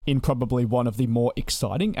In probably one of the more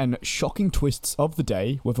exciting and shocking twists of the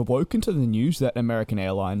day, we've awoken to the news that American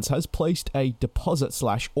Airlines has placed a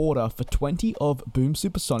deposit/order for 20 of Boom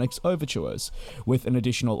Supersonic's Overtures, with an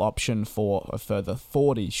additional option for a further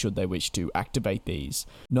 40 should they wish to activate these.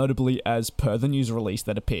 Notably, as per the news release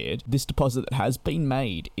that appeared, this deposit that has been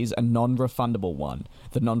made is a non-refundable one,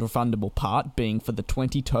 the non-refundable part being for the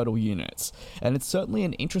 20 total units, and it's certainly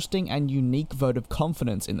an interesting and unique vote of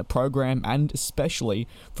confidence in the program, and especially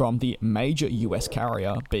from the major US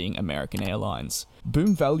carrier being American Airlines.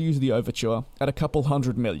 Boom values the Overture at a couple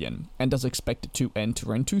 $100 million and does expect it to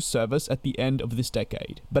enter into service at the end of this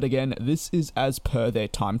decade. But again, this is as per their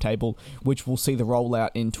timetable, which will see the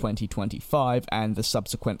rollout in 2025 and the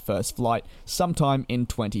subsequent first flight sometime in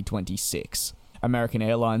 2026. American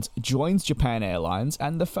Airlines joins Japan Airlines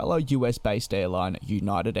and the fellow US-based airline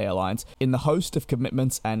United Airlines in the host of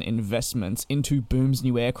commitments and investments into Boom's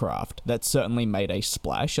new aircraft that certainly made a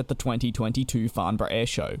splash at the 2022 Farnborough Air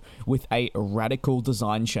Show, with a radical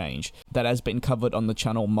design change that has been covered on the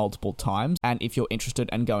channel multiple times, and if you're interested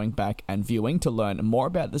in going back and viewing to learn more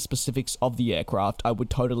about the specifics of the aircraft, I would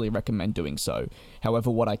totally recommend doing so. However,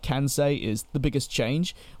 what I can say is the biggest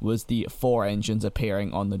change was the 4 engines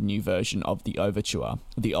appearing on the new version of the Overture.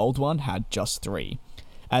 The old one had just 3.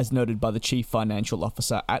 As noted by the Chief Financial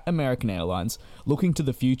Officer at American Airlines, looking to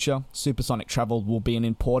the future, supersonic travel will be an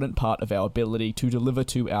important part of our ability to deliver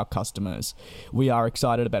to our customers. We are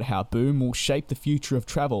excited about how Boom will shape the future of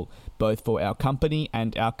travel, both for our company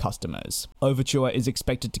and our customers. Overture is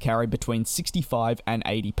expected to carry between 65 and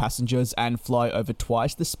 80 passengers and fly over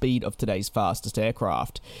twice the speed of today's fastest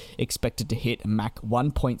aircraft, expected to hit Mach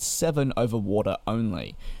 1.7 over water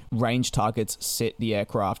only. Range targets set the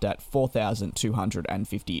aircraft at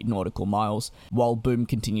 4,250 nautical miles, while Boom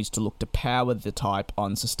continues to look to power the type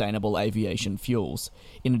on sustainable aviation fuels,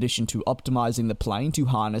 in addition to optimizing the plane to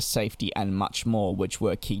harness safety and much more, which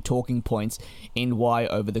were key talking points in why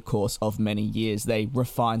over the course of many years they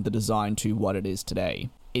refined the design to what it is today.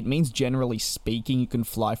 It means, generally speaking, you can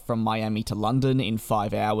fly from Miami to London in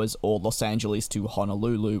 5 hours or Los Angeles to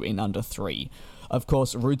Honolulu in under 3. Of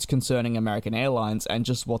course, routes concerning American Airlines and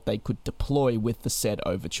just what they could deploy with the said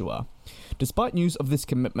Overture. Despite news of this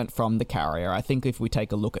commitment from the carrier, I think if we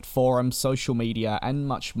take a look at forums, social media, and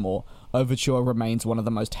much more, Overture remains one of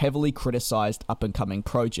the most heavily criticized up-and-coming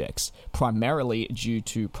projects, primarily due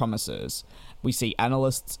to promises. We see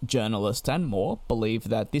analysts, journalists, and more believe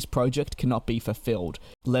that this project cannot be fulfilled,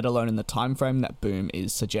 let alone in the timeframe that Boom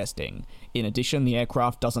is suggesting. In addition, the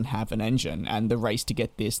aircraft doesn't have an engine, and the race to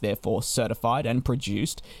get this therefore certified and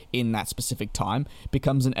produced in that specific time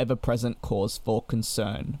becomes an ever-present cause for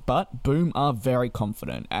concern. But Boom are very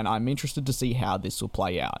confident, and I'm interested to see how this will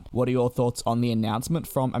play out. What are your thoughts on the announcement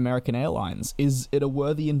from American Airlines? Is it a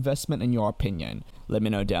worthy investment in your opinion? Let me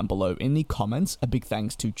know down below in the comments. A big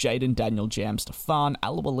thanks to Jaden, Daniel, Jam, Stefan,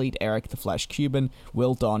 Elliot, Eric, the FlashCubing,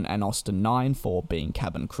 Will, Don, and Austin9 for being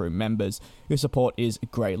cabin crew members. Your support is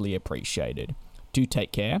greatly appreciated. Do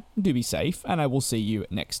take care, do be safe, and I will see you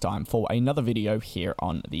next time for another video here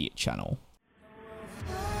on the channel.